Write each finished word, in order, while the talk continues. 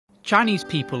Chinese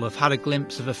people have had a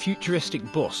glimpse of a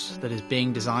futuristic bus that is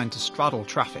being designed to straddle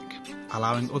traffic,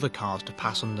 allowing other cars to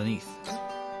pass underneath.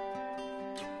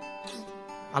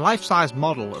 A life-size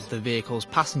model of the vehicle's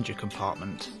passenger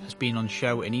compartment has been on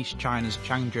show in East China's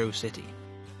Changzhou city.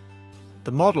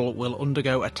 The model will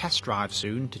undergo a test drive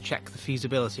soon to check the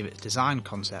feasibility of its design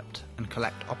concept and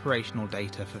collect operational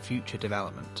data for future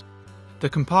development. The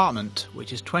compartment,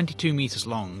 which is 22 metres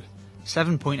long,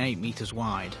 7.8 metres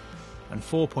wide and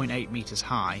 4.8 metres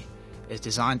high, is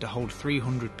designed to hold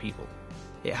 300 people.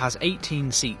 It has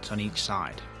 18 seats on each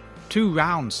side. 2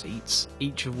 round seats,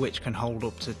 each of which can hold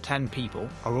up to 10 people,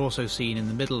 are also seen in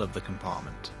the middle of the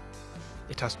compartment.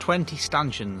 It has 20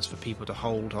 stanchions for people to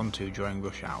hold onto during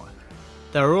rush hour.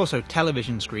 There are also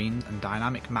television screens and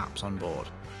dynamic maps on board.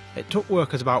 It took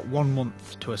workers about 1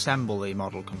 month to assemble the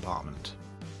model compartment.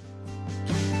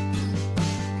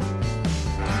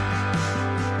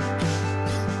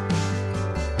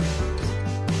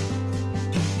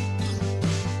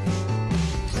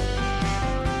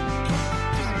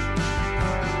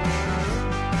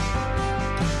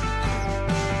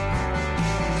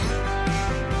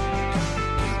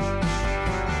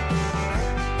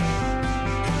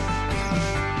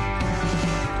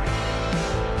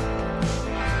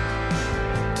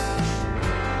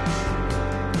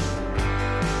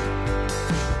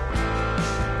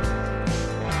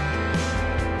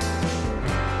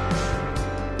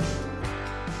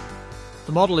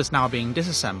 The model is now being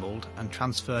disassembled and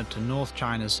transferred to North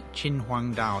China's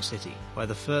Qinhuangdao city, where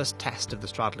the first test of the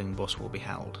straddling bus will be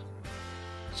held.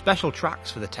 Special tracks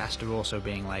for the test are also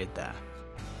being laid there.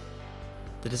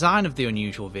 The design of the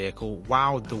unusual vehicle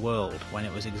wowed the world when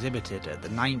it was exhibited at the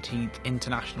 19th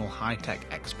International High-Tech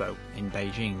Expo in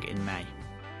Beijing in May.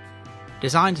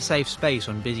 Designed to save space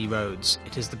on busy roads,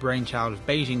 it is the brainchild of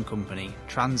Beijing company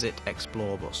Transit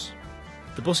Explore Bus.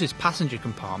 The bus's passenger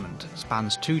compartment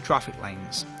spans 2 traffic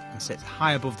lanes and sits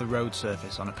high above the road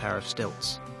surface on a pair of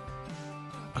stilts.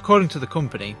 According to the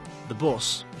company, the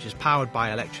bus, which is powered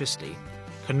by electricity,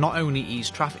 can not only ease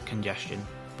traffic congestion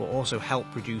but also help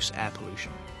reduce air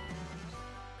pollution.